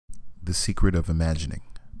The secret of imagining.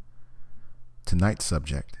 Tonight's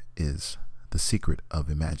subject is the secret of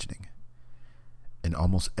imagining. In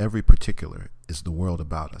almost every particular is the world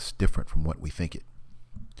about us different from what we think it.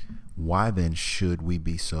 Why then should we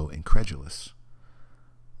be so incredulous?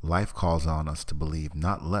 Life calls on us to believe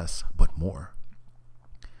not less, but more.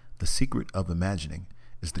 The secret of imagining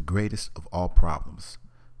is the greatest of all problems,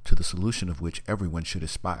 to the solution of which everyone should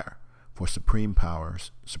aspire, for supreme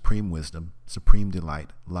powers, supreme wisdom, supreme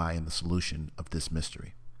delight lie in the solution of this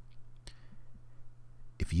mystery.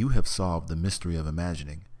 If you have solved the mystery of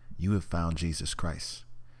imagining, you have found Jesus Christ.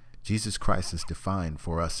 Jesus Christ is defined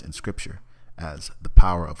for us in Scripture as the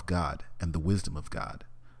power of God and the wisdom of God.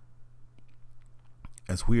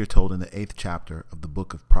 As we are told in the 8th chapter of the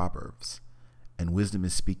book of Proverbs, and wisdom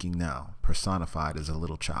is speaking now, personified as a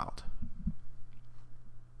little child.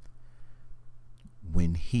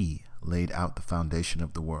 When he laid out the foundation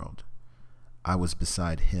of the world, I was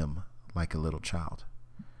beside him like a little child.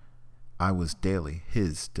 I was daily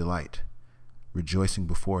his delight, rejoicing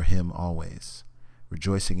before him always,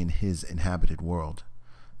 rejoicing in his inhabited world,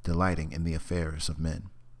 delighting in the affairs of men.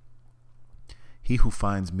 He who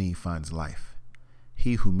finds me finds life.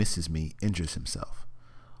 He who misses me injures himself.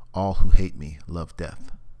 All who hate me love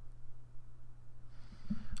death.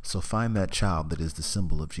 So find that child that is the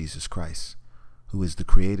symbol of Jesus Christ, who is the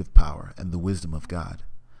creative power and the wisdom of God.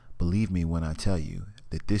 Believe me when I tell you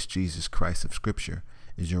that this Jesus Christ of Scripture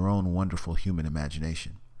is your own wonderful human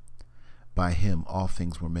imagination. By him all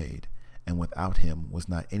things were made, and without him was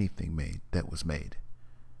not anything made that was made.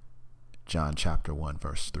 John chapter 1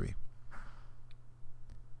 verse 3.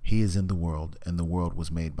 He is in the world, and the world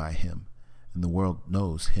was made by him, and the world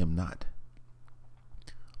knows him not.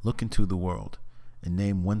 Look into the world and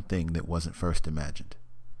name one thing that wasn't first imagined.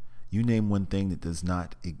 You name one thing that does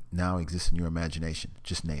not now exist in your imagination.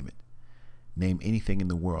 Just name it. Name anything in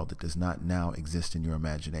the world that does not now exist in your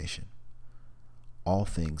imagination. All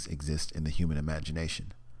things exist in the human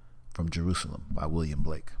imagination. From Jerusalem by William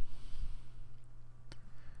Blake.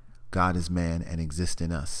 God is man and exists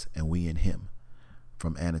in us, and we in him.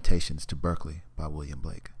 From Annotations to Berkeley by William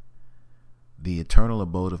Blake. The eternal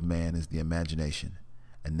abode of man is the imagination,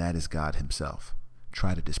 and that is God himself.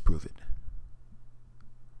 Try to disprove it.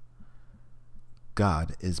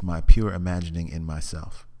 God is my pure imagining in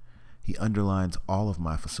myself. He underlines all of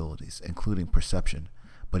my facilities, including perception,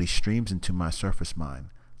 but he streams into my surface mind,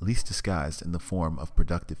 least disguised in the form of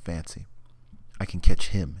productive fancy. I can catch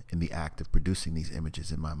him in the act of producing these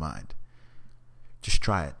images in my mind. Just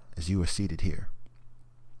try it as you are seated here.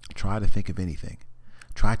 Try to think of anything.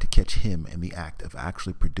 Try to catch him in the act of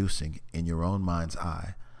actually producing in your own mind's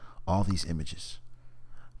eye all these images.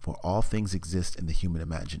 For all things exist in the human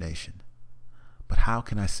imagination. But how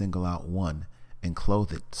can I single out one and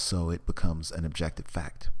clothe it so it becomes an objective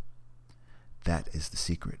fact? That is the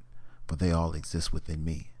secret, for they all exist within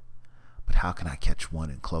me. But how can I catch one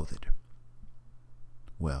and clothe it?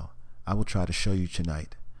 Well, I will try to show you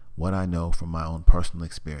tonight what I know from my own personal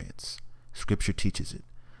experience. Scripture teaches it,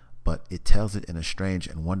 but it tells it in a strange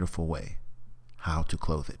and wonderful way, how to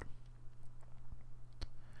clothe it.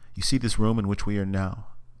 You see this room in which we are now?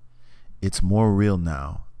 It's more real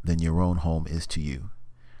now than your own home is to you.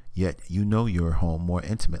 Yet you know your home more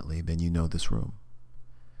intimately than you know this room.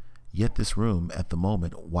 Yet this room, at the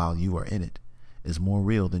moment while you are in it, is more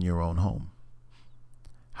real than your own home.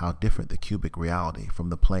 How different the cubic reality from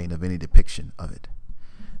the plane of any depiction of it.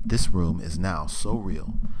 This room is now so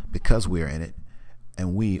real because we are in it,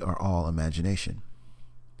 and we are all imagination.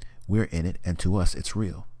 We're in it, and to us it's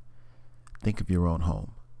real. Think of your own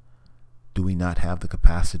home. Do we not have the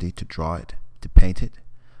capacity to draw it, to paint it?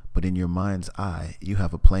 But in your mind's eye, you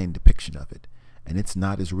have a plain depiction of it, and it's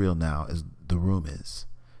not as real now as the room is.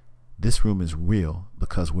 This room is real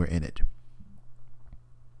because we're in it.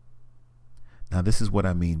 Now this is what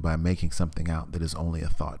I mean by making something out that is only a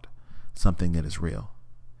thought, something that is real.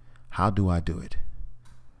 How do I do it?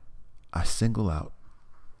 I single out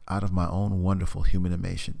of my own wonderful human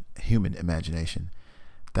imagination,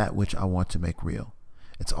 that which I want to make real.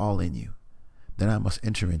 It's all in you. Then I must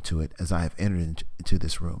enter into it as I have entered into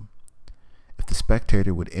this room. If the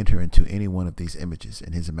spectator would enter into any one of these images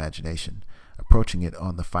in his imagination, approaching it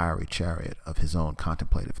on the fiery chariot of his own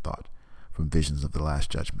contemplative thought, from Visions of the Last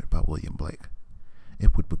Judgment by William Blake,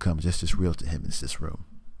 it would become just as real to him as this room.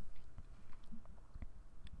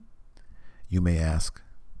 You may ask,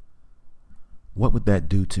 what would that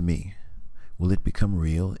do to me? Will it become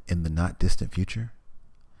real in the not distant future?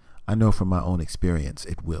 I know from my own experience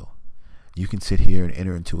it will. You can sit here and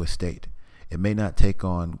enter into a state. It may not take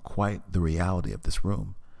on quite the reality of this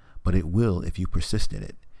room, but it will if you persist in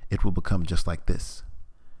it. It will become just like this.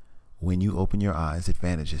 When you open your eyes, it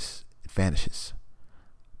vanishes. It vanishes.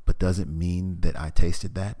 But does it mean that I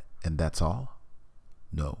tasted that and that's all?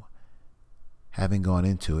 No. Having gone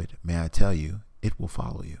into it, may I tell you, it will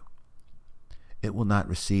follow you. It will not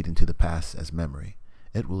recede into the past as memory.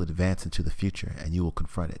 It will advance into the future, and you will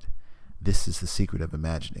confront it. This is the secret of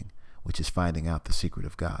imagining, which is finding out the secret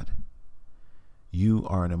of God. You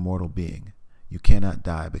are an immortal being. You cannot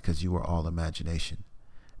die because you are all imagination.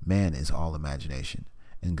 Man is all imagination,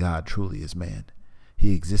 and God truly is man.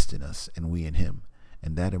 He exists in us, and we in him,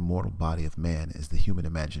 and that immortal body of man is the human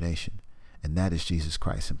imagination, and that is Jesus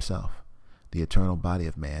Christ himself, the eternal body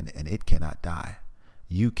of man, and it cannot die.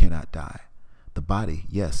 You cannot die. The body,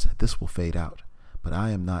 yes, this will fade out, but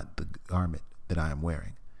I am not the garment that I am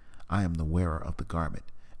wearing. I am the wearer of the garment,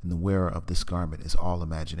 and the wearer of this garment is all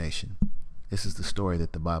imagination. This is the story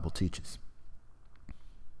that the Bible teaches.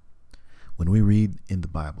 When we read in the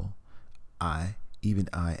Bible, I, even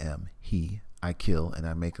I am he, I kill and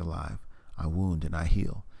I make alive, I wound and I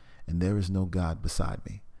heal, and there is no God beside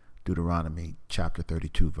me. Deuteronomy chapter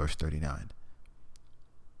 32, verse 39.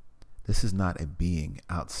 This is not a being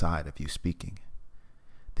outside of you speaking.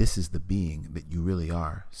 This is the being that you really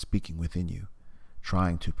are speaking within you,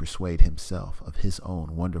 trying to persuade himself of his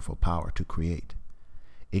own wonderful power to create.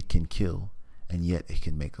 It can kill, and yet it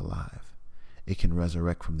can make alive. It can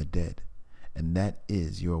resurrect from the dead, and that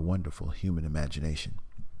is your wonderful human imagination.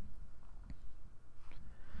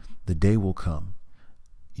 The day will come.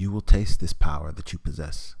 You will taste this power that you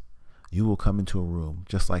possess. You will come into a room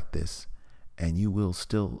just like this, and you will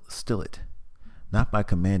still it, not by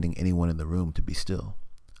commanding anyone in the room to be still.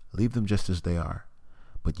 Leave them just as they are,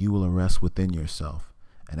 but you will arrest within yourself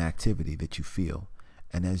an activity that you feel,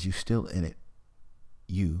 and as you still in it,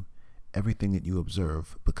 everything that you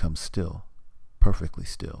observe becomes still, perfectly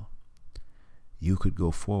still. You could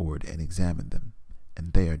go forward and examine them,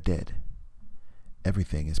 and they are dead.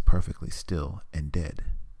 Everything is perfectly still and dead.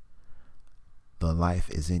 The life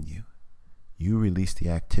is in you. You release the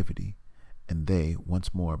activity, and they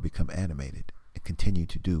once more become animated and continue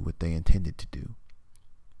to do what they intended to do.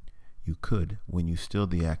 You could, when you still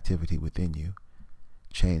the activity within you,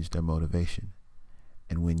 change their motivation,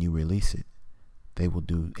 and when you release it, they will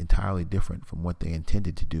do entirely different from what they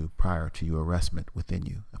intended to do prior to your arrestment within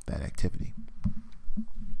you of that activity.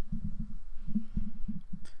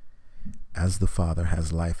 As the Father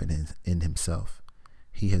has life in himself,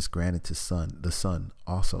 he has granted to the Son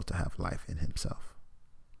also to have life in himself.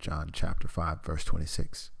 John chapter 5, verse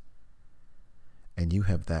 26. And you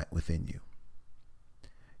have that within you.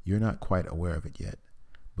 You're not quite aware of it yet,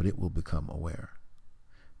 but it will become aware.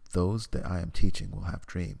 Those that I am teaching will have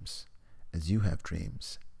dreams, as you have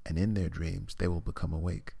dreams, and in their dreams they will become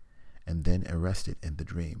awake, and then arrest it in the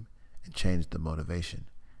dream, and change the motivation,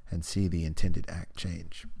 and see the intended act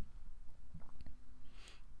change.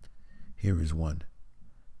 Here is one.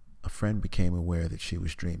 A friend became aware that she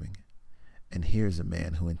was dreaming, and here is a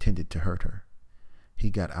man who intended to hurt her. He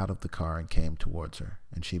got out of the car and came towards her,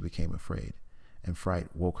 and she became afraid, and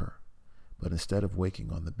fright woke her. But instead of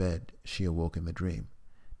waking on the bed, she awoke in the dream.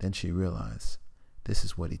 Then she realized, this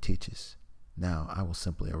is what he teaches. Now I will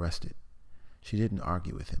simply arrest it. She didn't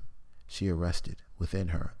argue with him. She arrested within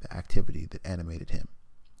her the activity that animated him.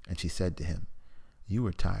 And she said to him, you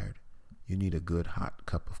are tired. You need a good hot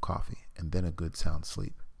cup of coffee and then a good sound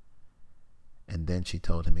sleep. And then she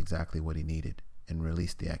told him exactly what he needed and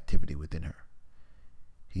released the activity within her.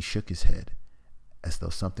 He shook his head as though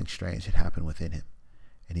something strange had happened within him,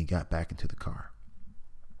 and he got back into the car,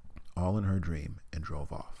 all in her dream, and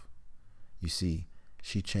drove off. You see,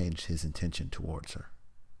 she changed his intention towards her.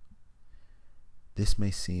 This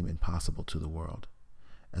may seem impossible to the world.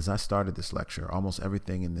 As I started this lecture, almost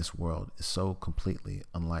everything in this world is so completely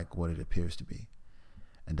unlike what it appears to be.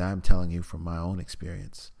 And I am telling you from my own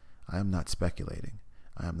experience. I am not speculating.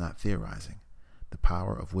 I am not theorizing. The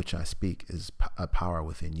power of which I speak is a power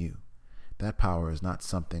within you. That power is not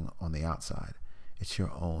something on the outside. It's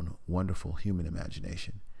your own wonderful human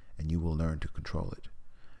imagination, and you will learn to control it.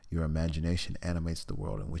 Your imagination animates the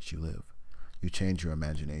world in which you live. You change your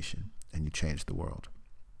imagination, and you change the world.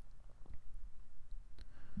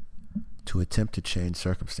 To attempt to change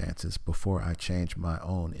circumstances before I change my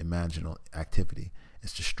own imaginal activity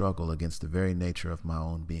is to struggle against the very nature of my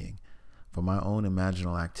own being. For my own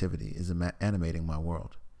imaginal activity is animating my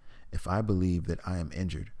world. If I believe that I am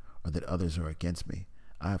injured or that others are against me,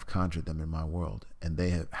 I have conjured them in my world, and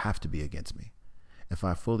they have to be against me. If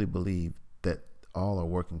I fully believe that all are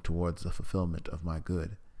working towards the fulfillment of my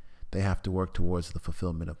good, they have to work towards the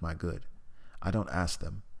fulfillment of my good. I don't ask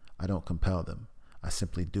them. I don't compel them. I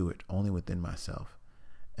simply do it only within myself.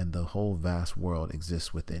 and the whole vast world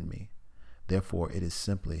exists within me. Therefore, it is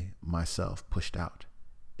simply myself pushed out.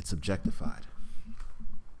 It's objectified.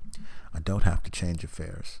 I don't have to change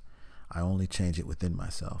affairs. I only change it within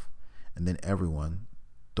myself. And then everyone,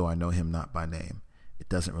 though I know him not by name, it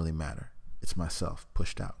doesn't really matter. It's myself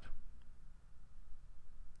pushed out.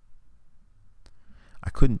 I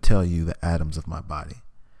couldn't tell you the atoms of my body,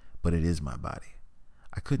 but it is my body.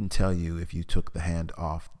 I couldn't tell you if you took the hand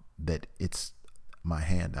off that it's my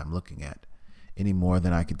hand I'm looking at, any more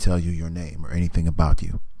than I could tell you your name or anything about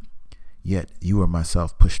you. Yet you are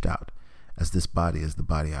myself pushed out, as this body is the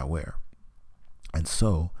body I wear. And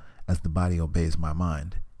so, as the body obeys my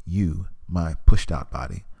mind, you, my pushed out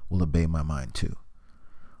body, will obey my mind too.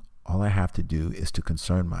 All I have to do is to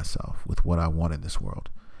concern myself with what I want in this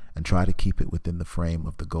world and try to keep it within the frame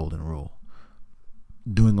of the golden rule,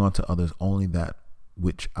 doing unto others only that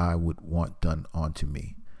which I would want done unto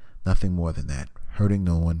me. Nothing more than that, hurting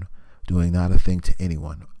no one, doing not a thing to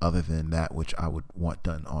anyone other than that which I would want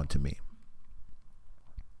done unto me.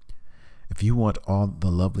 If you want all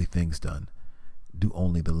the lovely things done, do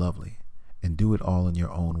only the lovely, and do it all in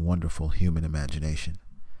your own wonderful human imagination.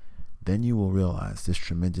 Then you will realize this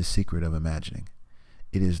tremendous secret of imagining.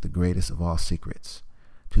 It is the greatest of all secrets,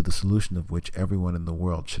 to the solution of which everyone in the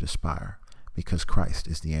world should aspire, because Christ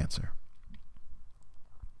is the answer.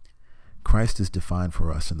 Christ is defined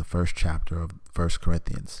for us in the first chapter of 1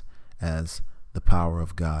 Corinthians as the power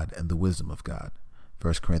of God and the wisdom of God.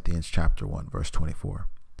 1 Corinthians chapter 1, verse 24.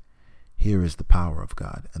 Here is the power of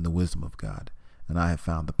God and the wisdom of God, and I have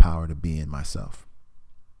found the power to be in myself.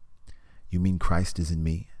 You mean Christ is in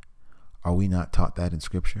me? Are we not taught that in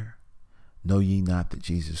Scripture? Know ye not that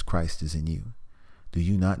Jesus Christ is in you? Do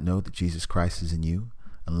you not know that Jesus Christ is in you,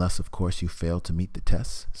 unless of course you fail to meet the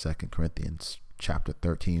tests? 2 Corinthians chapter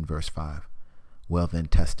 13, verse 5. Well then,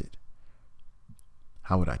 test it.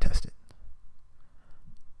 How would I test it?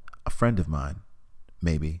 A friend of mine,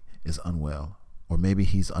 maybe, is unwell, or maybe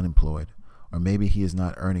he's unemployed, or maybe he is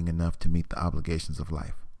not earning enough to meet the obligations of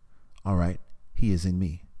life. All right, he is in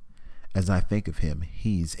me. As I think of him,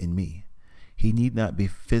 he's in me. He need not be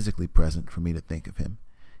physically present for me to think of him.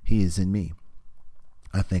 He is in me.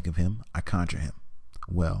 I think of him, I conjure him.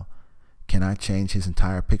 Well, can I change his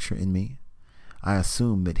entire picture in me? I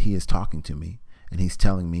assume that he is talking to me, and he's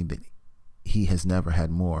telling me that he has never had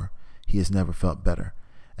more, he has never felt better,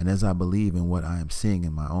 and as I believe in what I am seeing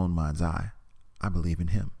in my own mind's eye, I believe in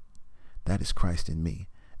him. That is Christ in me,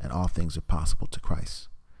 and all things are possible to Christ.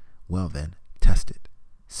 Well then, test it.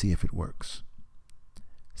 See if it works.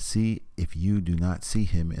 See if you do not see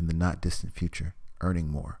him in the not distant future, earning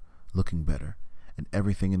more, looking better, and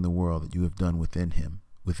everything in the world that you have done within him,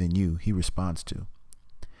 within you, he responds to.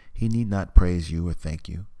 He need not praise you or thank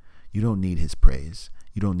you. You don't need his praise.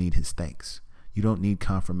 You don't need his thanks. You don't need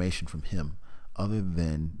confirmation from him other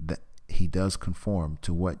than that he does conform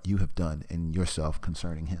to what you have done in yourself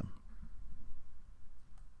concerning him.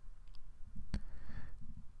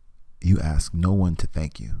 You ask no one to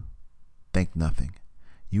thank you. Thank nothing.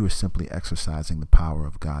 You are simply exercising the power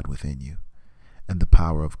of God within you. And the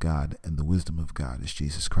power of God and the wisdom of God is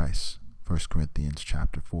Jesus Christ. 1 Corinthians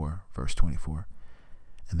chapter 4, verse 24.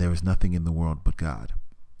 And there is nothing in the world but God.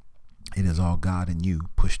 It is all God in you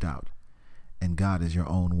pushed out. And God is your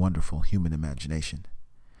own wonderful human imagination.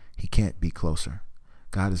 He can't be closer.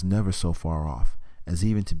 God is never so far off as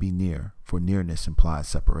even to be near, for nearness implies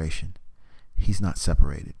separation. He's not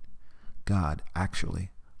separated. God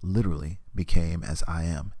actually, literally became as I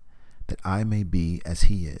am, that I may be as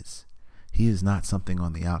he is. He is not something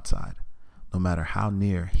on the outside. No matter how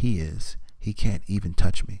near he is, he can't even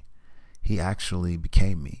touch me. He actually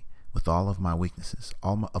became me with all of my weaknesses,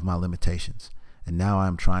 of my limitations. And now I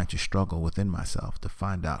am trying to struggle within myself to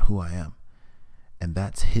find out who I am. And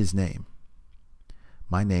that's his name.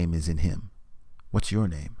 My name is in him. What's your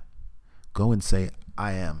name? Go and say,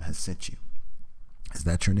 I am has sent you. Is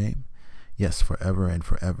that your name? Yes, forever and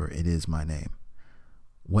forever it is my name.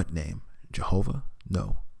 What name? Jehovah?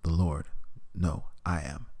 No. The Lord? No. I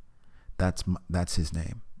am. That's his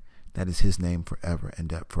name. That is his name forever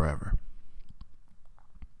and forever.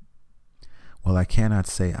 Well, I cannot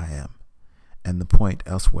say I am. And the point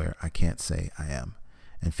elsewhere, I can't say I am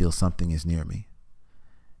and feel something is near me.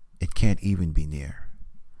 It can't even be near.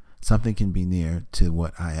 Something can be near to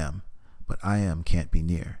what I am, but I am can't be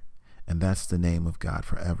near. And that's the name of God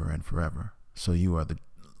forever and forever. So you are the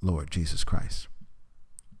Lord Jesus Christ.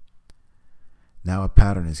 Now a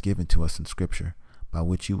pattern is given to us in Scripture by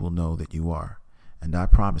which you will know that you are. And I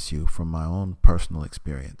promise you from my own personal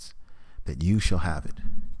experience that you shall have it.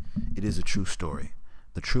 It is a true story.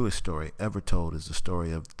 The truest story ever told is the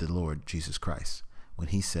story of the Lord Jesus Christ, when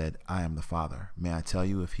he said, I am the Father. May I tell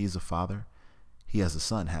you, if he's a father, he has a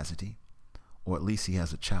son, hasn't he? Or at least he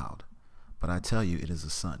has a child. But I tell you, it is a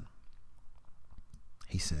son.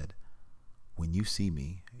 He said, when you see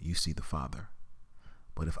me, you see the Father.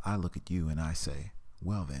 But if I look at you and I say,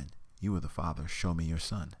 well then, you are the Father, show me your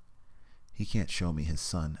son. He can't show me his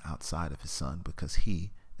son outside of his son, because he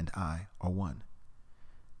and I are one.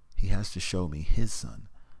 He has to show me his son,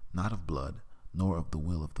 not of blood, nor of the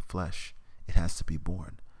will of the flesh. It has to be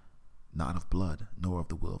born, not of blood, nor of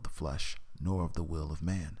the will of the flesh, nor of the will of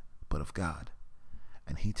man, but of God.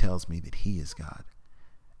 And he tells me that he is God,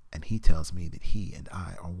 and he tells me that he and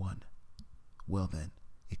I are one. Well then,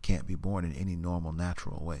 it can't be born in any normal,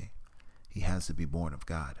 natural way. He has to be born of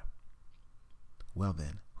God. Well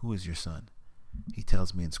then, who is your son? He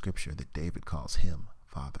tells me in Scripture that David calls him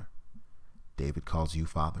Father. David calls you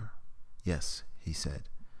Father? Yes, he said.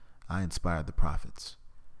 I inspired the prophets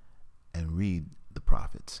and read the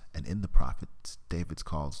prophets, and in the prophets David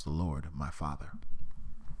calls the Lord my Father.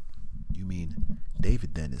 You mean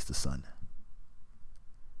David then is the son?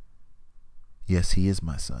 Yes, he is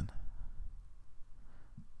my son.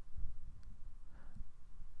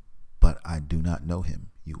 But I do not know him,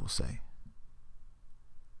 you will say.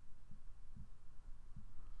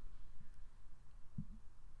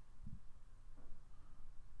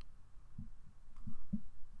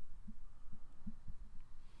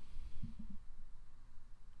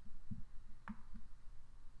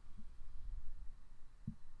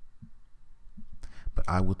 But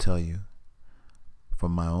I will tell you,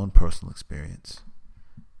 from my own personal experience,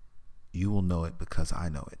 you will know it because I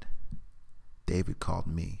know it. David called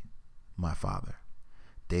me my Father.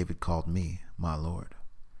 David called me my Lord.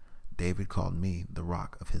 David called me the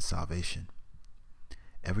rock of his salvation.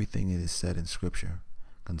 Everything that is said in Scripture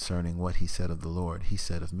concerning what he said of the Lord, he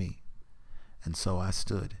said of me. And so I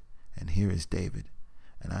stood, and here is David,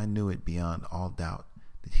 and I knew it beyond all doubt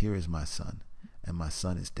that here is my son, and my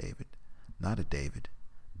son is David. Not a David,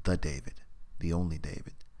 the only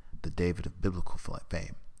David, the David of biblical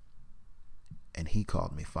fame. And he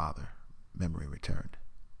called me Father. Memory returned.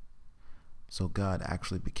 So God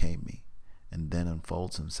actually became me, and then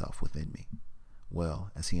unfolds himself within me. Well,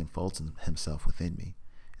 as he unfolds himself within me,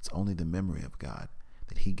 it's only the memory of God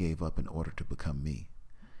that he gave up in order to become me.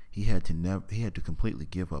 He had to completely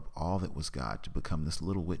give up all that was God to become this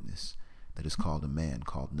little witness that is called a man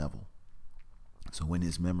called Neville. So when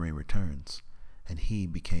his memory returns, and he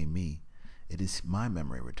became me, it is my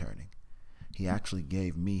memory returning. He actually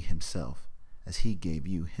gave me himself, as he gave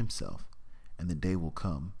you himself, and the day will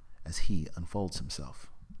come as he unfolds himself.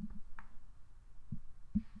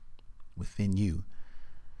 Within you,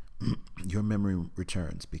 your memory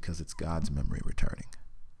returns because it's God's memory returning.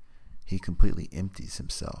 He completely empties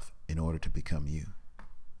himself in order to become you.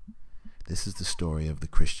 This is the story of the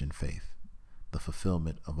Christian faith, the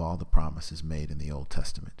fulfillment of all the promises made in the Old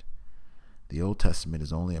Testament. The Old Testament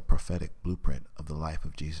is only a prophetic blueprint of the life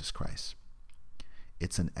of Jesus Christ.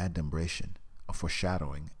 It's an adumbration, a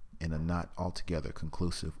foreshadowing in a not altogether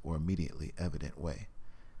conclusive or immediately evident way.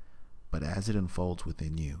 But as it unfolds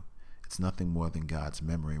within you, it's nothing more than God's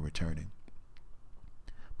memory returning.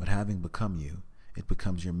 But having become you, it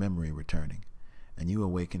becomes your memory returning, and you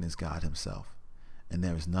awaken as God himself, and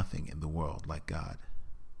there is nothing in the world like God.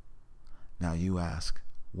 Now you ask,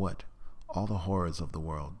 what? All the horrors of the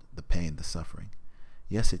world, the pain, the suffering.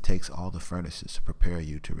 Yes, it takes all the furnaces to prepare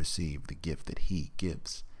you to receive the gift that he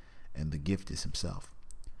gives, and the gift is himself.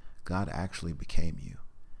 God actually became you.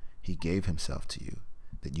 He gave himself to you,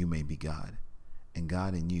 that you may be God, and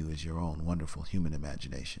God in you is your own wonderful human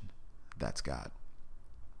imagination. That's God.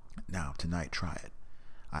 Now, tonight, try it.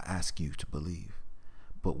 I ask you to believe.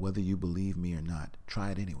 But whether you believe me or not,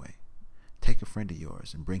 try it anyway. Take a friend of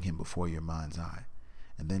yours and bring him before your mind's eye,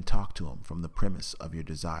 and then talk to him from the premise of your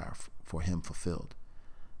desire for him fulfilled.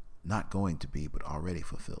 Not going to be, but already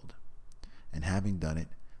fulfilled. And having done it,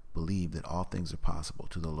 believe that all things are possible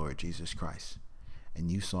to the Lord Jesus Christ.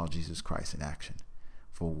 And you saw Jesus Christ in action.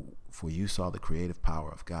 For you saw the creative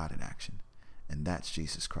power of God in action. And that's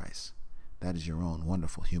Jesus Christ. That is your own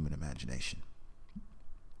wonderful human imagination.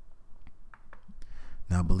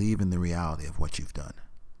 Now believe in the reality of what you've done.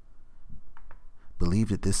 Believe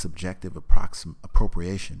that this subjective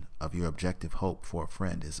appropriation of your objective hope for a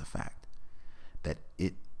friend is a fact.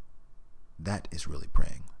 That is really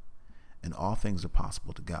praying. And all things are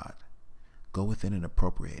possible to God. Go within and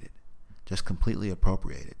appropriate it. Just completely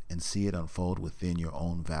appropriate it and see it unfold within your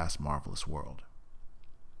own vast, marvelous world.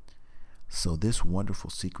 So this wonderful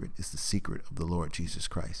secret is the secret of the Lord Jesus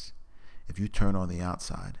Christ. If you turn on the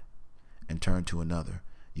outside and turn to another,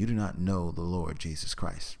 you do not know the Lord Jesus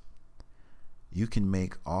Christ. You can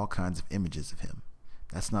make all kinds of images of him.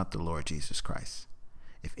 That's not the Lord Jesus Christ.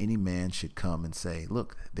 If any man should come and say,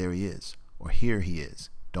 look, there he is, or here he is,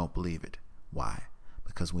 don't believe it. Why?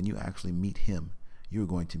 Because when you actually meet him, you are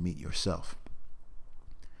going to meet yourself.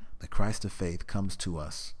 The Christ of faith comes to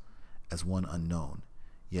us as one unknown,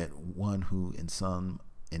 yet one who in some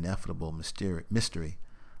ineffable mystery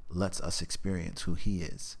lets us experience who he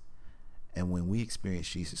is. And when we experience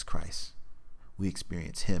Jesus Christ, we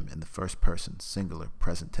experience him in the first person, singular,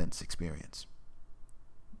 present tense experience.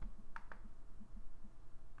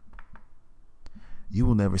 You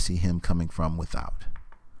will never see him coming from without.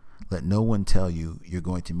 Let no one tell you you're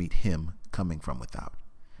going to meet him coming from without.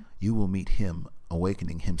 You will meet him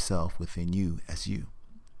awakening himself within you as you.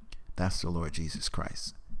 That's the Lord Jesus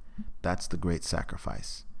Christ. That's the great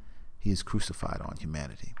sacrifice. He is crucified on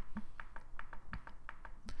humanity.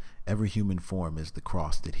 Every human form is the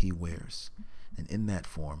cross that he wears, and in that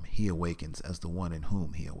form he awakens as the one in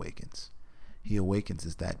whom he awakens. He awakens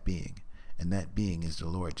as that being, and that being is the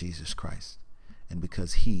Lord Jesus Christ. And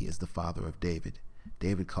because he is the father of David,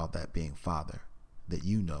 David called that being Father, that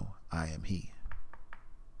you know I am he.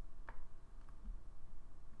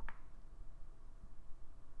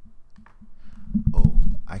 Oh,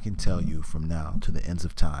 I can tell you from now to the ends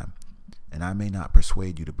of time, and I may not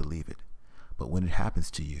persuade you to believe it, but when it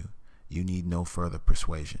happens to you, you need no further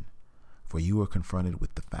persuasion, for you are confronted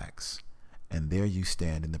with the facts, and there you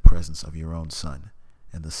stand in the presence of your own Son,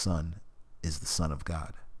 and the Son is the Son of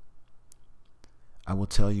God. I will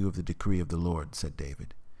tell you of the decree of the Lord, said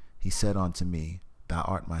David. He said unto me, Thou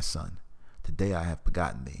art my son. Today I have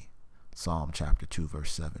begotten thee. Psalm chapter 2,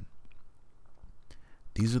 verse 7.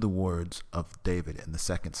 These are the words of David in the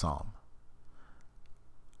second psalm.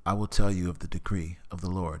 I will tell you of the decree of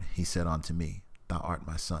the Lord. He said unto me, Thou art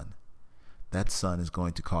my son. That son is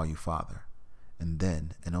going to call you Father. And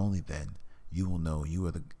then, and only then, you will know you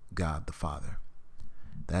are the God the Father.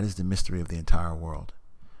 That is the mystery of the entire world.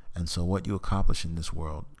 And so what you accomplish in this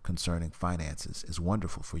world concerning finances is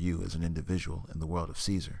wonderful for you as an individual in the world of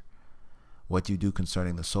Caesar. What you do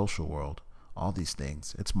concerning the social world, all these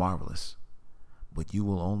things, it's marvelous. But you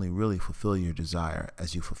will only really fulfill your desire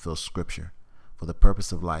as you fulfill Scripture, for the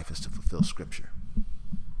purpose of life is to fulfill Scripture.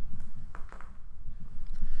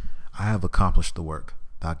 I have accomplished the work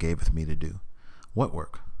thou gavest me to do. What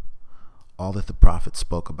work? All that the prophets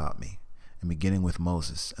spoke about me, and beginning with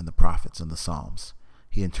Moses and the prophets and the Psalms,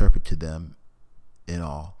 he interpreted to them in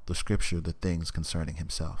all the Scripture the things concerning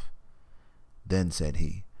himself. Then said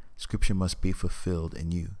he, Scripture must be fulfilled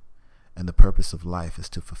in you, and the purpose of life is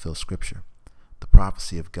to fulfill Scripture, the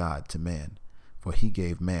prophecy of God to man, for he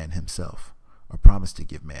gave man himself, or promised to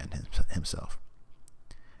give man himself.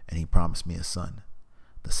 And he promised me a son.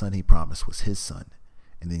 The son he promised was his son,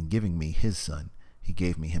 and in giving me his son, he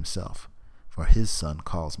gave me himself, for his son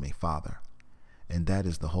calls me Father. And that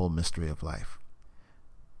is the whole mystery of life.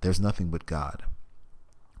 There's nothing but God,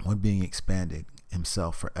 one being expanded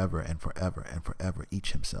himself forever and forever and forever,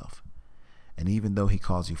 each himself. And even though he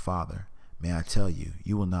calls you Father, may I tell you,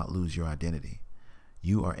 you will not lose your identity.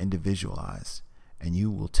 You are individualized, and you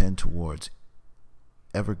will tend towards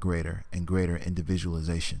ever greater and greater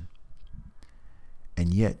individualization.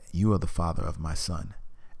 And yet you are the father of my son.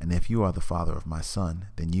 And if you are the father of my son,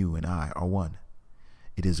 then you and I are one.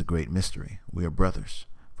 It is a great mystery. We are brothers,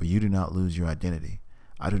 for you do not lose your identity.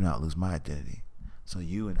 I do not lose my identity. So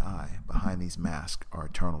you and I, behind these masks, are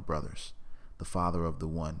eternal brothers, the father of the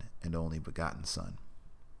one and only begotten Son.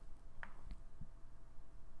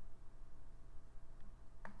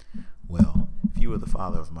 Well, if you are the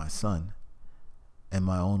father of my son, and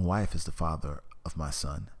my own wife is the father of my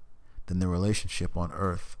son, then the relationship on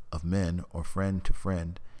earth of men or friend to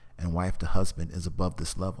friend and wife to husband is above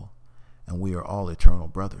this level, and we are all eternal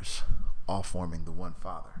brothers, all forming the one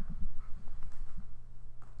Father.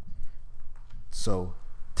 So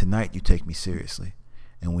tonight you take me seriously,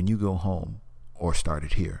 and when you go home, or start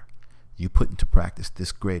it here, you put into practice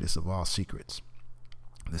this greatest of all secrets,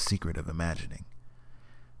 the secret of imagining.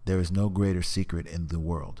 There is no greater secret in the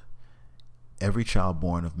world. Every child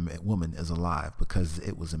born of woman is alive because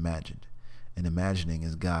it was imagined, and imagining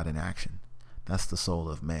is God in action. That's the soul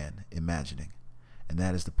of man, imagining, and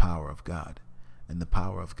that is the power of God, and the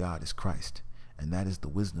power of God is Christ, and that is the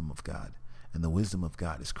wisdom of God, and the wisdom of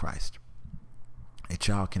God is Christ. A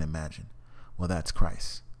child can imagine. Well, that's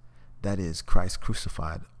Christ. That is Christ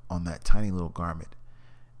crucified on that tiny little garment,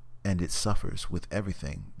 and it suffers with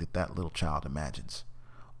everything that that little child imagines,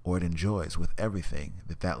 or it enjoys with everything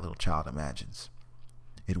that that little child imagines.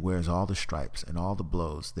 It wears all the stripes and all the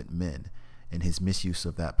blows that men, in his misuse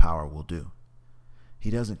of that power, will do. He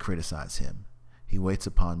doesn't criticize him. He waits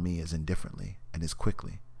upon me as indifferently, and as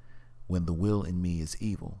quickly, when the will in me is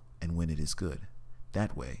evil and when it is good.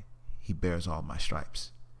 That way, he bears all my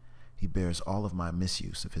stripes. He bears all of my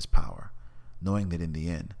misuse of his power, knowing that in the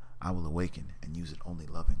end, I will awaken and use it only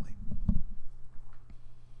lovingly.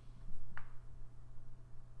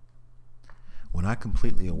 When I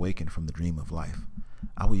completely awaken from the dream of life,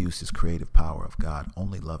 I will use this creative power of God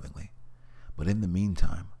only lovingly. But in the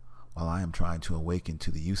meantime, while I am trying to awaken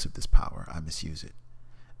to the use of this power, I misuse it.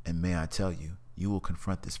 And may I tell you, you will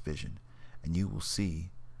confront this vision, and you will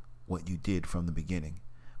see what you did from the beginning.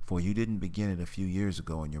 For you didn't begin it a few years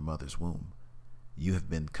ago in your mother's womb. You have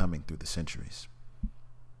been coming through the centuries.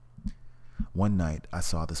 One night, I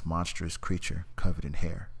saw this monstrous creature covered in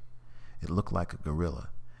hair. It looked like a gorilla,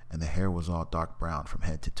 and the hair was all dark brown from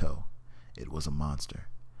head to toe. It was a monster.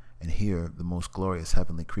 And here, the most glorious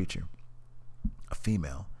heavenly creature, a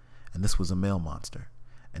female, and this was a male monster,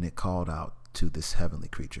 and it called out to this heavenly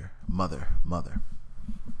creature, "Mother, mother."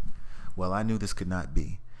 Well, I knew this could not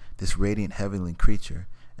be, this radiant heavenly creature,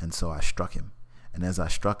 and so I struck him. And as I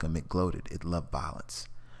struck him, it gloated, it loved violence.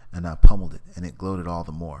 And I pummeled it, and it gloated all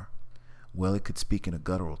the more. Well, it could speak in a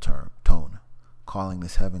guttural tone, calling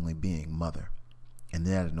this heavenly being mother, and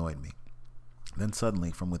that annoyed me. Then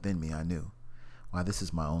suddenly, from within me, I knew, why, this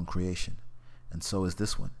is my own creation, and so is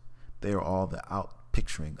this one. They are all the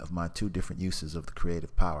out-picturing of my two different uses of the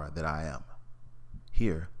creative power that I am.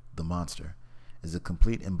 Here, the monster, is a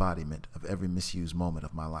complete embodiment of every misused moment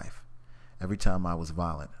of my life. Every time I was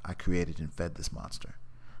violent, I created and fed this monster.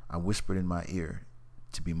 I whispered in my ear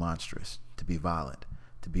to be monstrous, to be violent,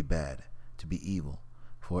 to be bad, to be evil,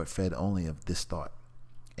 for it fed only of this thought.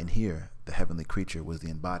 And here, the heavenly creature was the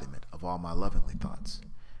embodiment of all my lovingly thoughts.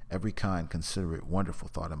 Every kind, considerate, wonderful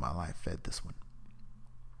thought in my life fed this one.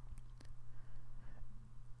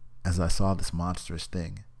 As I saw this monstrous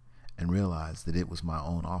thing and realized that it was my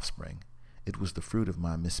own offspring, it was the fruit of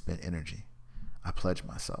my misspent energy, I pledged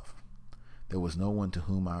myself. There was no one to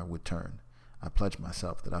whom I would turn. I pledged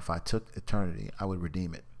myself that if I took eternity, I would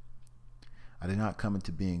redeem it. I did not come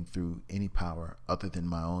into being through any power other than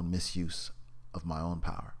my own misuse of my own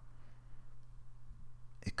power.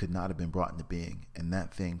 It could not have been brought into being, and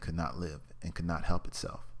that thing could not live and could not help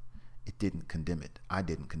itself. It didn't condemn it. I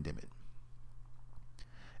didn't condemn it.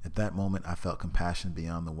 At that moment, I felt compassion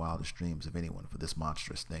beyond the wildest dreams of anyone for this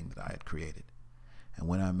monstrous thing that I had created. And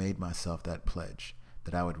when I made myself that pledge,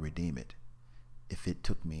 that I would redeem it, if it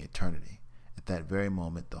took me eternity, at that very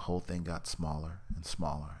moment, the whole thing got smaller and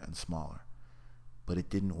smaller and smaller. But it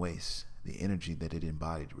didn't waste. The energy that it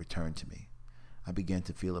embodied returned to me. I began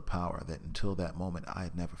to feel a power that until that moment I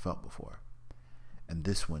had never felt before. And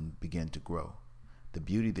this one began to grow. The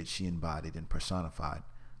beauty that she embodied and personified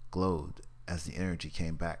glowed as the energy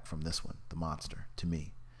came back from this one, the monster, to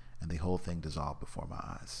me, and the whole thing dissolved before my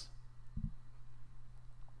eyes.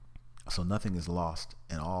 So nothing is lost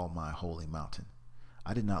in all my holy mountain.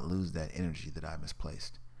 I did not lose that energy that I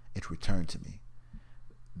misplaced. It returned to me.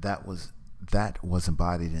 That was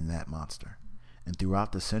embodied in that monster. And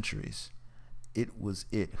throughout the centuries, it was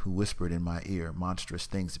it who whispered in my ear monstrous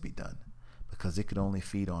things to be done, because it could only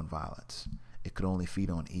feed on violence. It could only feed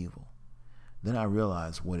on evil. Then I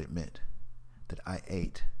realized what it meant, that I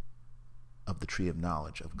ate of the tree of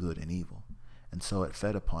knowledge of good and evil, and so it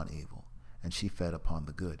fed upon evil, and she fed upon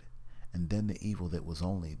the good. And then the evil that was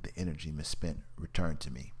only the energy misspent returned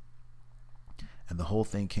to me. And the whole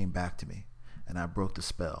thing came back to me, and I broke the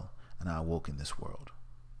spell, and I awoke in this world.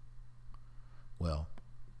 Well,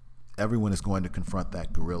 everyone is going to confront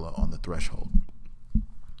that gorilla on the threshold.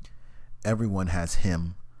 Everyone has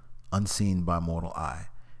him, unseen by mortal eye,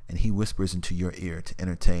 and he whispers into your ear to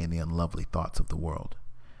entertain the unlovely thoughts of the world.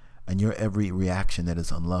 And your every reaction that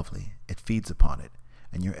is unlovely, it feeds upon it,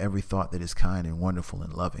 and your every thought that is kind and wonderful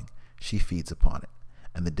and loving, she feeds upon it.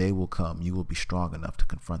 And the day will come you will be strong enough to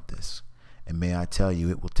confront this. And may I tell you,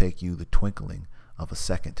 it will take you the twinkling of a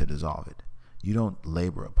second to dissolve it. You don't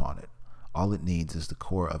labor upon it. All it needs is the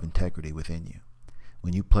core of integrity within you.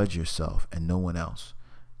 When you pledge yourself and no one else,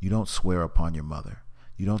 you don't swear upon your mother.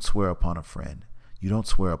 You don't swear upon a friend. You don't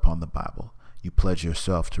swear upon the Bible. You pledge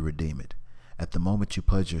yourself to redeem it. At the moment you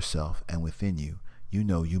pledge yourself and within you, you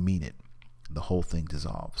know you mean it. The whole thing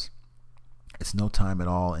dissolves. It's no time at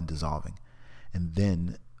all in dissolving. And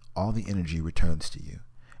then all the energy returns to you,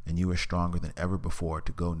 and you are stronger than ever before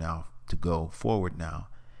to go forward now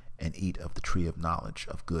and eat of the tree of knowledge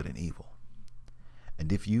of good and evil.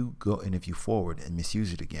 And if you forward and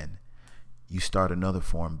misuse it again, you start another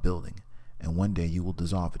form building, and one day you will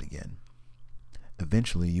dissolve it again.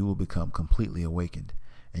 Eventually you will become completely awakened,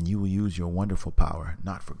 and you will use your wonderful power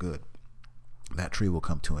not for good. That tree will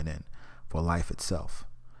come to an end, for life itself.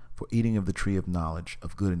 For eating of the tree of knowledge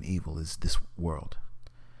of good and evil is this world.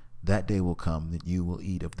 That day will come that you will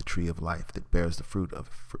eat of the tree of life that bears the fruit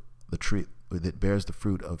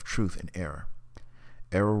of truth and error.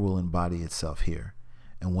 Error will embody itself here,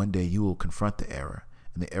 and one day you will confront the error,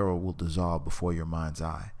 and the error will dissolve before your mind's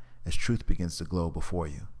eye as truth begins to glow before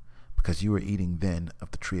you, because you are eating then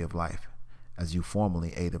of the tree of life, as you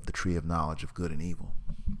formerly ate of the tree of knowledge of good and evil.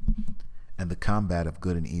 And the combat of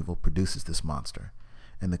good and evil produces this monster,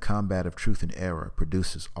 and the combat of truth and error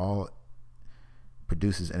produces an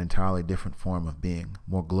entirely different form of being,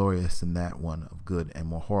 more glorious than that one of good and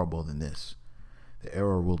more horrible than this. The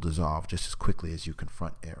error will dissolve just as quickly as you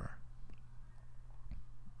confront error.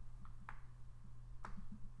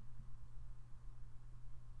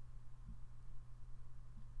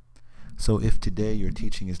 So if today your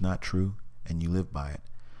teaching is not true and you live by it,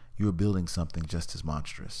 you are building something just as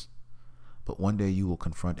monstrous. But one day you will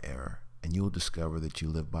confront error, and you will discover that you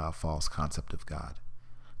live by a false concept of God,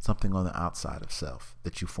 something on the outside of self,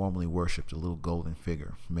 that you formerly worshipped, a little golden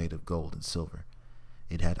figure made of gold and silver.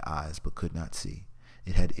 It had eyes but could not see.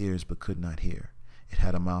 It had ears but could not hear. It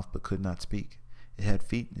had a mouth but could not speak. It had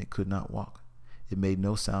feet and it could not walk. It made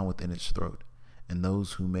no sound within its throat, and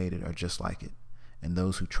those who made it are just like it, and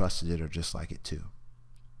those who trusted it are just like it too.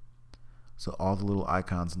 So all the little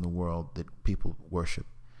icons in the world that people worship,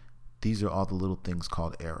 these are all the little things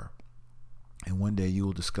called error. And one day you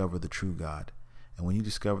will discover the true God. And when you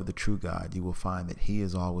discover the true God, you will find that He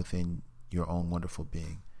is all within your own wonderful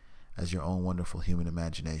being, as your own wonderful human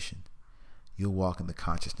imagination. You'll walk in the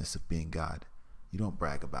consciousness of being God. You don't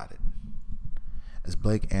brag about it. As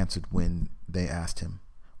Blake answered when they asked him,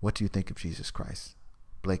 "What do you think of Jesus Christ?"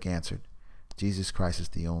 Blake answered, "Jesus Christ is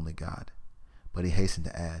the only God." But he hastened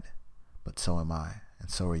to add, "But so am I,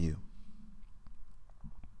 and so are you."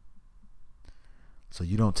 So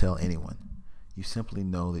you don't tell anyone. You simply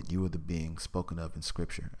know that you are the being spoken of in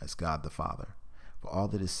Scripture as God the Father. For all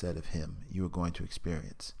that is said of Him you are going to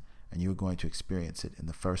experience, and you are going to experience it in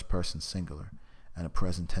the first person singular and a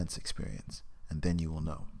present tense experience, and then you will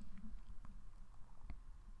know.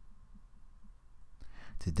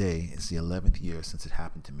 Today is the 11th year since it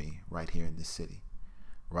happened to me right here in this city,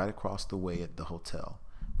 right across the way at the hotel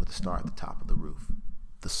with a star at the top of the roof,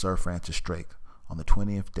 the Sir Francis Drake, on the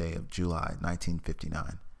 20th day of July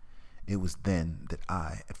 1959. It was then that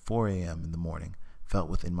I, at 4 a.m. in the morning, felt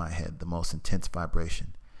within my head the most intense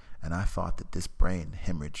vibration, and I thought that this is a brain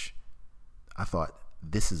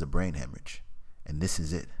hemorrhage, and this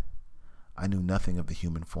is it. I knew nothing of the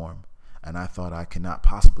human form, and I thought I cannot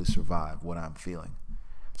possibly survive what I'm feeling.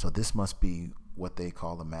 So this must be what they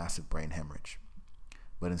call a massive brain hemorrhage.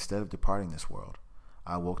 But instead of departing this world,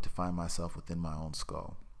 I awoke to find myself within my own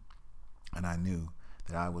skull, and I knew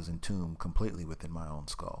that I was entombed completely within my own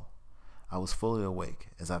skull. I was fully awake,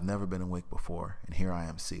 as I've never been awake before, and here I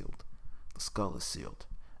am sealed. The skull is sealed,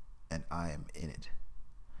 and I am in it.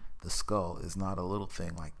 The skull is not a little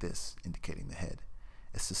thing like this, indicating the head.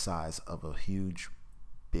 It's the size of a huge,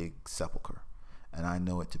 big sepulcher, and I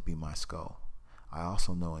know it to be my skull. I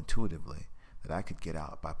also know intuitively that I could get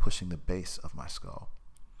out by pushing the base of my skull.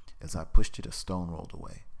 As I pushed it, a stone rolled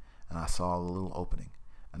away, and I saw a little opening,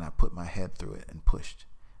 and I put my head through it and pushed,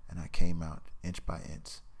 and I came out inch by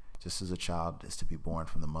inch, just as a child is to be born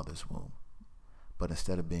from the mother's womb. But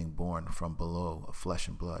instead of being born from below of flesh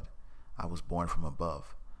and blood, I was born from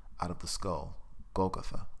above, out of the skull,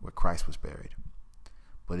 Golgotha, where Christ was buried.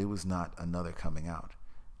 But it was not another coming out.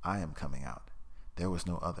 I am coming out. There was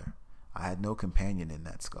no other. I had no companion in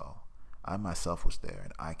that skull. I myself was there,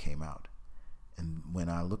 and I came out. And when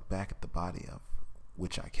I looked back at the body of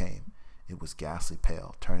which I came, it was ghastly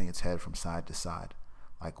pale, turning its head from side to side,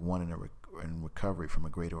 like one in recovery from a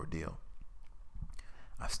great ordeal.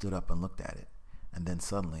 I stood up and looked at it, and then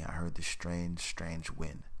suddenly I heard this strange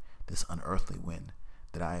wind, this unearthly wind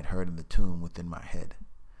that I had heard in the tomb within my head.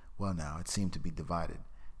 Well, now, it seemed to be divided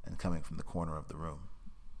and coming from the corner of the room.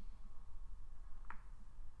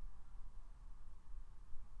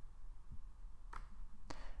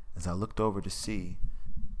 As I looked over to see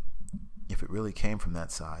if it really came from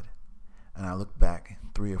that side, and I looked back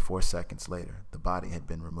 3 or 4 seconds later, the body had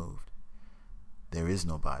been removed. There is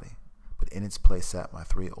no body, but in its place sat my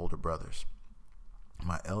 3 older brothers.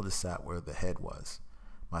 My eldest sat where the head was,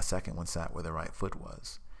 my second one sat where the right foot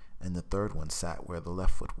was, and the third one sat where the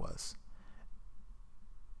left foot was.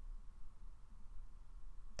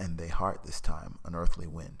 And they heard this time an earthly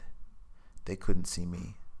wind. They couldn't see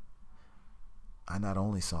me. I not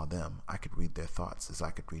only saw them, I could read their thoughts as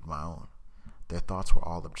I could read my own. Their thoughts were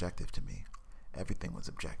all objective to me. Everything was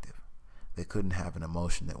objective. They couldn't have an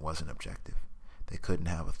emotion that wasn't objective. They couldn't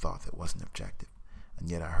have a thought that wasn't objective. and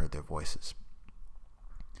yet I heard their voices.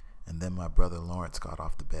 And then my brother Lawrence got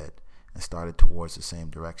off the bed and started towards the same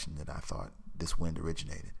direction that I thought this wind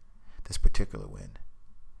originated, this particular wind.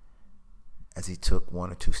 As he took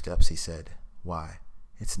 1 or 2 steps, he said, "Why,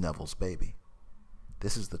 it's Neville's baby.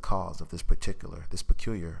 This is the cause of this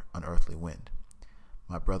peculiar unearthly wind.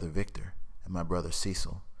 My brother Victor and my brother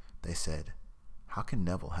Cecil," they said, "how can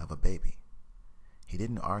Neville have a baby?" He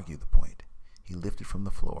didn't argue the point. He lifted from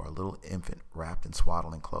the floor a little infant wrapped in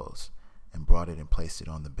swaddling clothes and brought it and placed it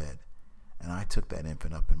on the bed. And I took that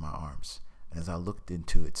infant up in my arms, and as I looked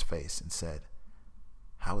into its face and said,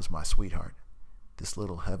 "How is my sweetheart?" this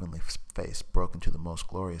little heavenly face broke into the most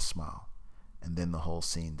glorious smile, and then the whole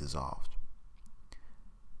scene dissolved.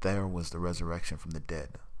 There was the resurrection from the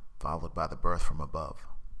dead, followed by the birth from above.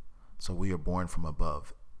 So we are born from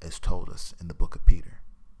above, as told us in the book of Peter.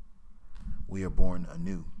 We are born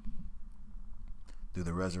anew through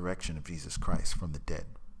the resurrection of Jesus Christ from the dead.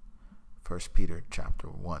 1 Peter chapter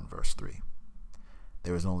 1, verse 3.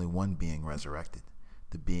 There is only one being resurrected,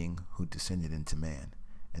 the being who descended into man,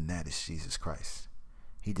 and that is Jesus Christ.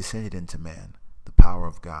 He descended into man, the power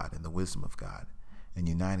of God and the wisdom of God, and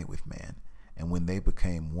united with man, and when they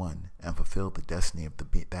became one and fulfilled the destiny of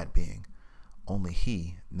that being, only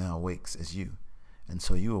he now awakes as you, and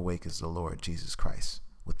so you awake as the Lord Jesus Christ,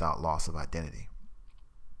 without loss of identity.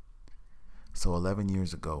 So 11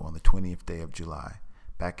 years ago, on the 20th day of July,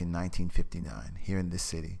 back in 1959, here in this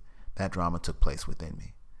city, that drama took place within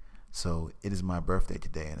me. So it is my birthday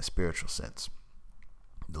today in a spiritual sense.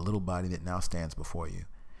 The little body that now stands before you,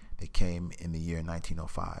 that came in the year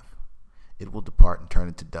 1905, it will depart and turn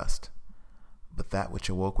into dust. But that which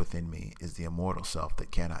awoke within me is the immortal self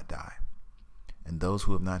that cannot die. And those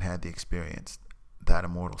who have not had the experience, that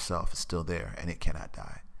immortal self is still there and it cannot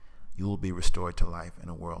die. You will be restored to life in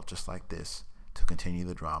a world just like this to continue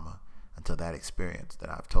the drama until that experience that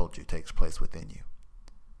I've told you takes place within you.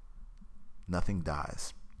 Nothing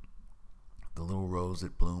dies. The little rose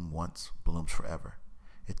that bloomed once blooms forever.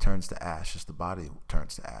 It turns to ash as the body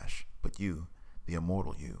turns to ash. But you, the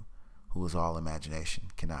immortal you, who is all imagination,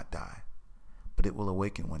 cannot die. But it will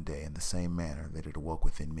awaken one day in the same manner that it awoke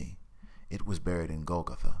within me. It was buried in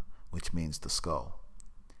Golgotha, which means the skull.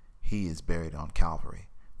 He is buried on Calvary,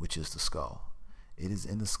 which is the skull. It is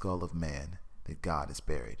in the skull of man that God is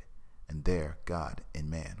buried, and there God in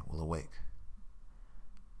man will awake.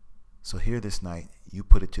 So here this night you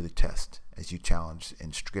put it to the test, as you challenged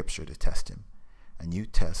in Scripture to test him, and you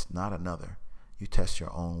test not another, you test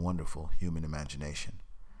your own wonderful human imagination,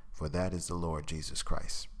 for that is the Lord Jesus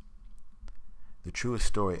Christ. The truest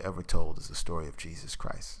story ever told is the story of Jesus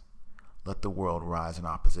Christ. Let the world rise in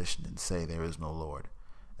opposition and say there is no Lord,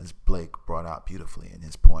 as Blake brought out beautifully in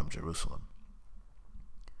his poem Jerusalem.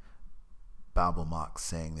 Babel mocks,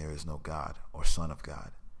 saying there is no God or Son of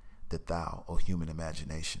God, that thou, O human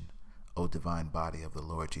imagination, O divine body of the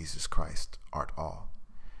Lord Jesus Christ, art all.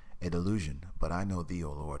 A delusion, but I know thee,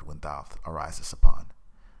 O Lord, when thou arisest upon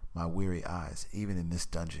my weary eyes, even in this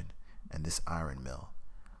dungeon and this iron mill.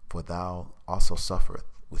 For thou also suffereth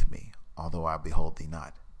with me, although I behold thee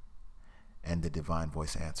not. And the divine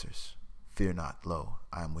voice answers, Fear not, lo,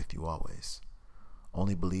 I am with you always.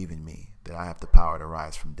 Only believe in me, that I have the power to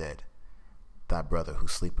rise from dead, thy brother who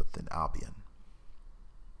sleepeth in Albion.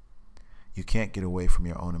 You can't get away from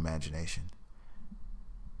your own imagination.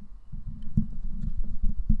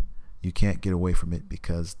 You can't get away from it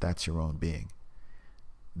because that's your own being.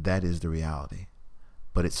 That is the reality,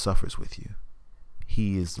 but it suffers with you.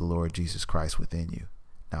 He is the Lord Jesus Christ within you.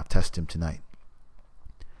 Now test him tonight.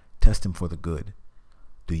 Test him for the good.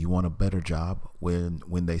 Do you want a better job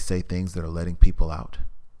when they say things that are letting people out?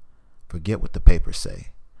 Forget what the papers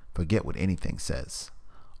say. Forget what anything says.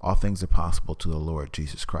 All things are possible to the Lord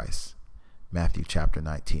Jesus Christ. Matthew chapter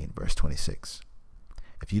 19, verse 26.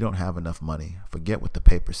 If you don't have enough money, forget what the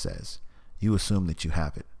paper says. You assume that you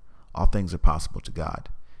have it. All things are possible to God.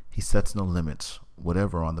 He sets no limits,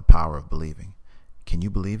 whatever, on the power of believing. Can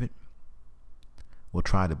you believe it? Well,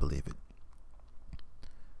 try to believe it.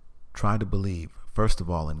 Try to believe, first of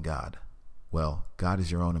all, in God. Well, God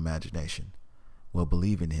is your own imagination. Well,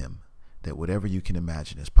 believe in him, that whatever you can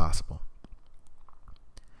imagine is possible.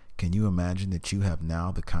 Can you imagine that you have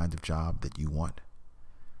now the kind of job that you want?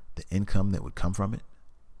 The income that would come from it?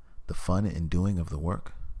 The fun in doing of the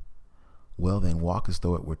work? Well, then walk as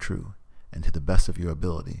though it were true, and to the best of your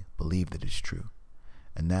ability, believe that it's true.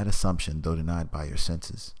 And that assumption, though denied by your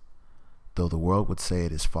senses, though the world would say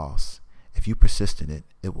it is false, if you persist in it,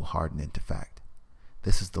 it will harden into fact.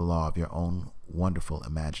 This is the law of your own wonderful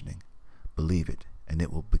imagining. Believe it, and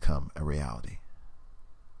it will become a reality.